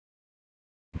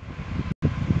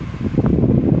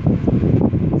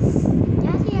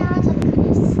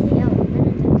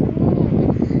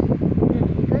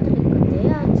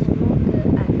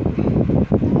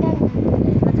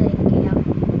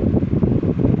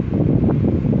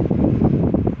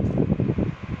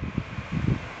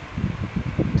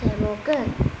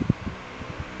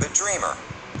Dreamer.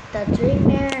 The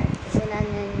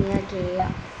Dreamer이라는 이야기예요.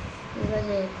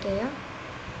 읽어드릴게요.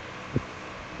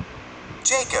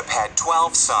 Jacob had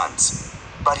 12 sons,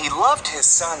 but he loved his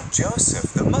son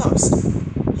Joseph the most.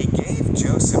 He gave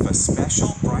Joseph a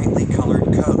special brightly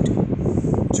colored coat.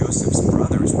 Joseph's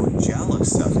brothers were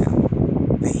jealous of him.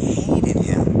 They hated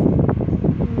him.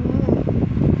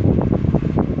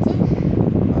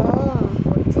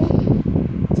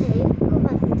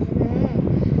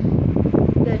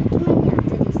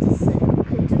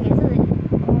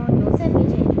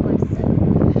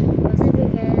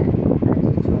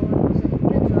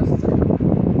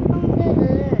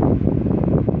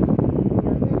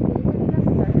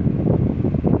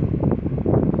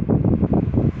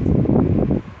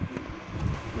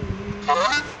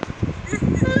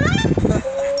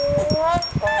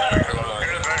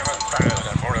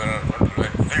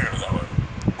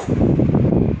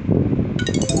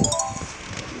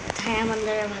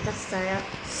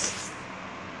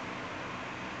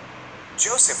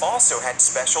 Joseph also had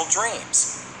special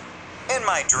dreams. In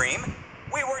my dream,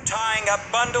 we were tying up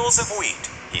bundles of wheat,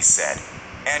 he said,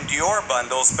 and your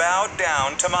bundles bowed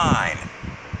down to mine.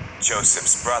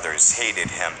 Joseph's brothers hated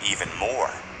him even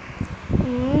more.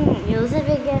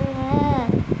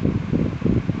 요셉에게는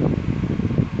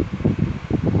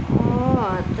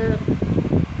아주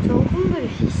좋은 꿈을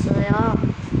있었어요.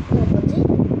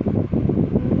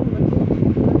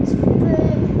 집을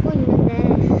굽고 있는데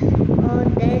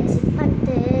내 집한테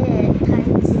다른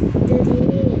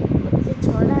집들이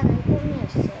저라는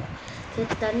꿈이었어요.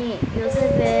 그랬더니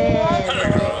요셉의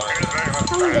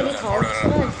형들이 더욱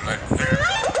싫어했어요.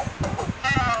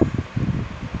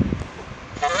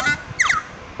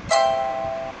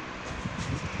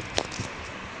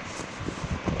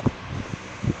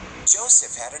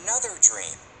 Joseph had another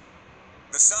dream.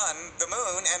 The sun, the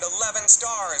moon, and 11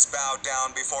 stars bowed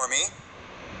down before me.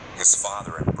 His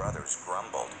father and brothers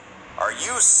grumbled. Are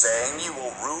you saying you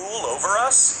will rule over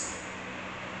us?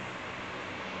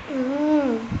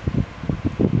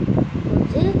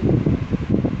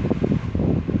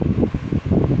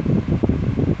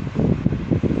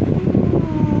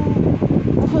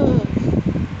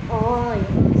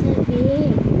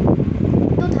 요셉이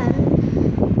또 다른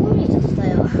꿈이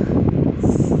있었어요.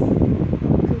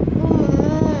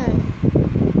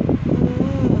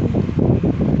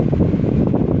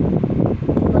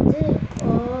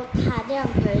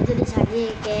 다량 별들이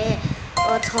자기에게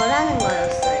절하는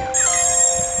거였어요.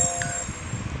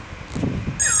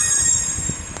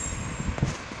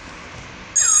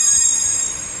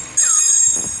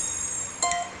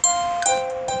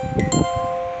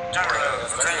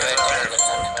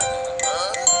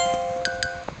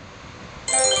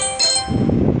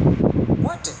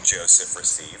 What did Joseph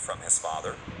receive from his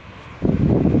father?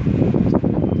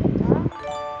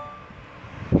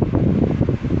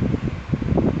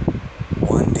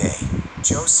 One day,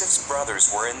 Joseph's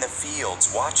brothers were in the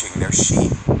fields watching their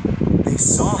sheep. They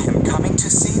saw him coming to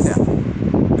see them.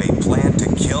 They planned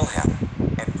to kill him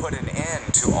and put an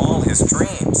end to all his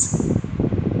dreams.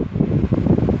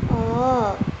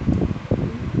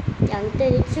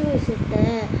 양떼를 치고 있을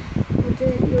때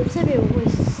요셉이 오고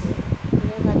있었어요.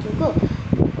 그래가지고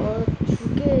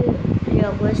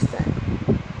죽이려고 했어요.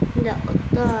 근데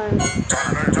어떤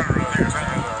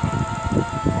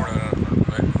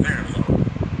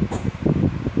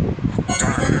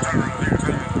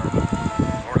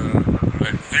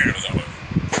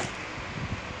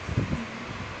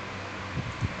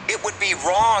It would be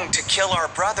wrong to kill our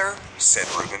brother, said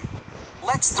Reuben.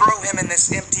 Let's throw him in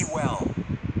this empty well.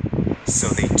 So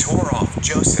they tore off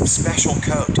Joseph's special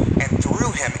coat and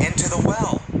threw him into the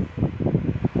well.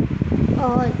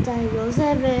 일단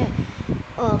요셉의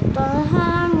어떤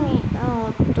사람이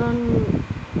어떤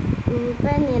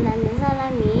루벤이라는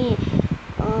사람이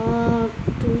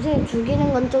동생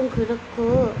죽이는 건 좀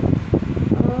그렇고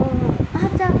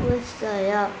하자고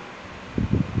했어요.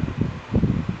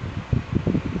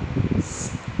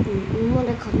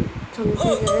 우물에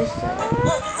던지기로 했어요.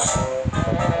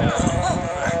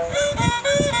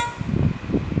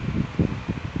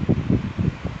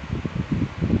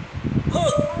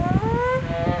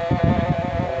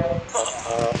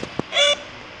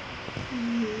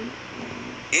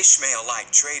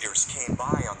 Ishmaelite traders came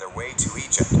by on their way to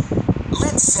Egypt.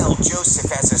 Let's sell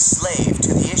Joseph as a slave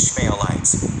to the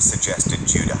Ishmaelites, suggested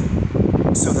Judah.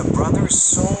 So the brothers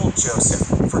sold Joseph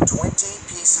for 20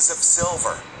 pieces of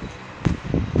silver.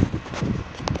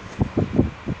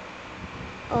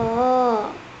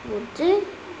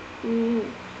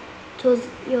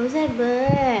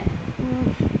 요셉을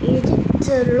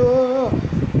이집트로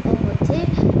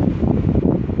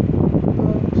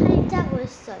팔자고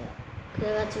했어요.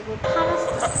 그래가지고 그래가지고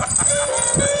팔았어.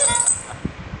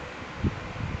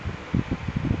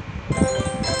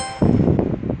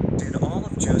 Did all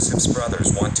of Joseph's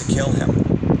brothers want to kill him?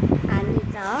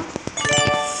 아니죠.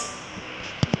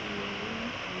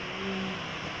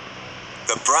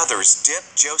 The brothers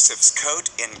dipped Joseph's coat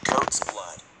in goat's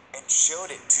blood and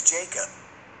showed it to Jacob.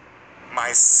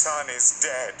 My son is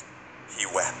dead, he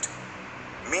wept.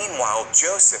 Meanwhile,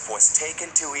 Joseph was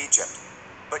taken to Egypt,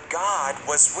 but God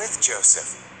was with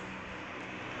Joseph.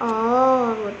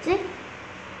 뭐지?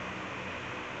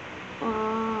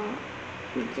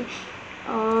 뭐지?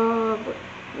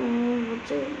 뭐지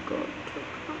이거?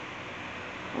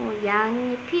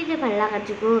 양의 피를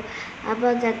발라가지고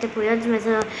아버지한테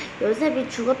보여주면서 요셉이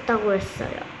죽었다고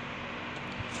했어요.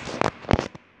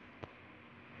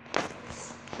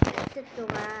 그때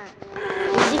동안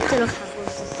이집트로 가고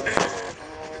있었어요.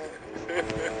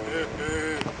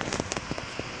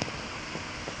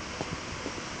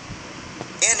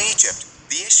 In Egypt,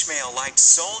 the Ishmaelites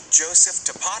sold Joseph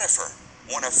to Potiphar,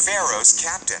 one of Pharaoh's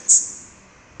captains.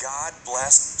 God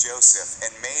blessed Joseph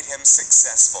and made him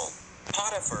successful.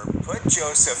 Potiphar put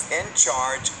Joseph in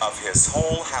charge of his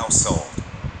whole household.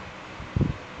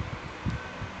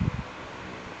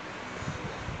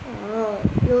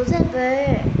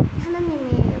 요셉을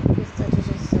하나님이 이렇게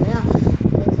써주셨어요.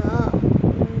 그래서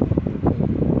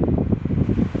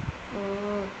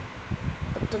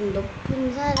어떤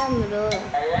높은 사람으로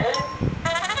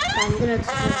만들어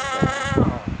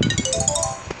주셨어요.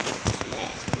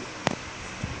 네.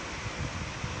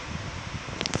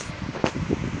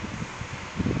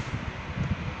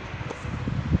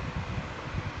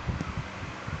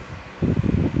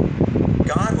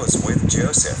 God was with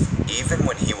Joseph even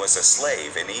when he was a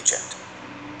slave in Egypt.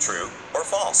 True or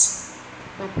false?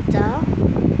 맞죠?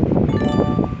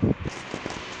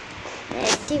 네,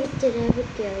 액티비티를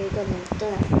해볼게요. 이건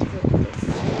어떤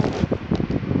액티비티일까요?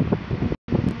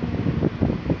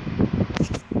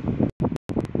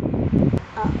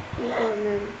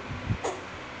 이거네.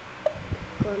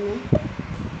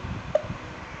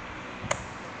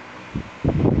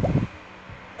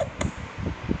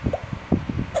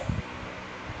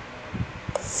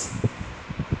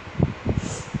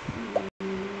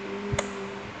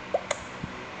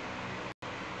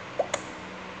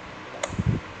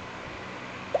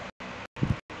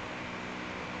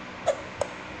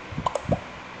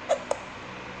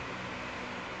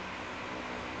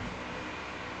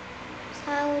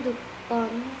 사우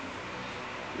 6번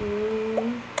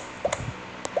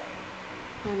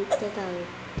반대 닿을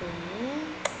때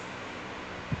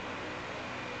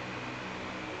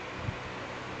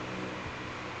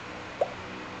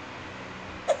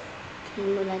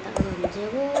빗물에다가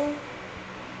던지고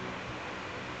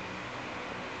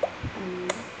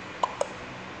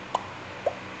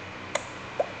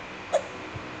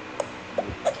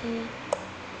이렇게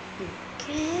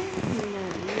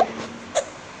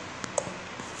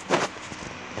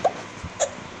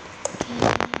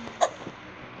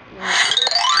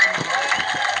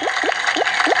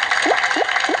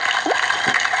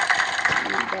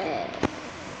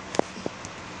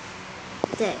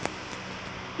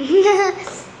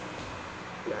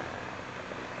네.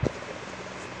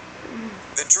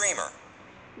 The Dreamer.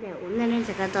 네, 오늘은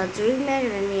제가 더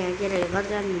드림이라는 이야기를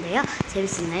읽어드렸는데요.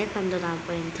 재밌었나요? 그럼 또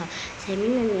다음번엔 더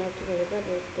재밌는 이야기를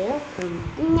읽어드릴게요.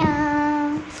 그럼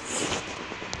안녕.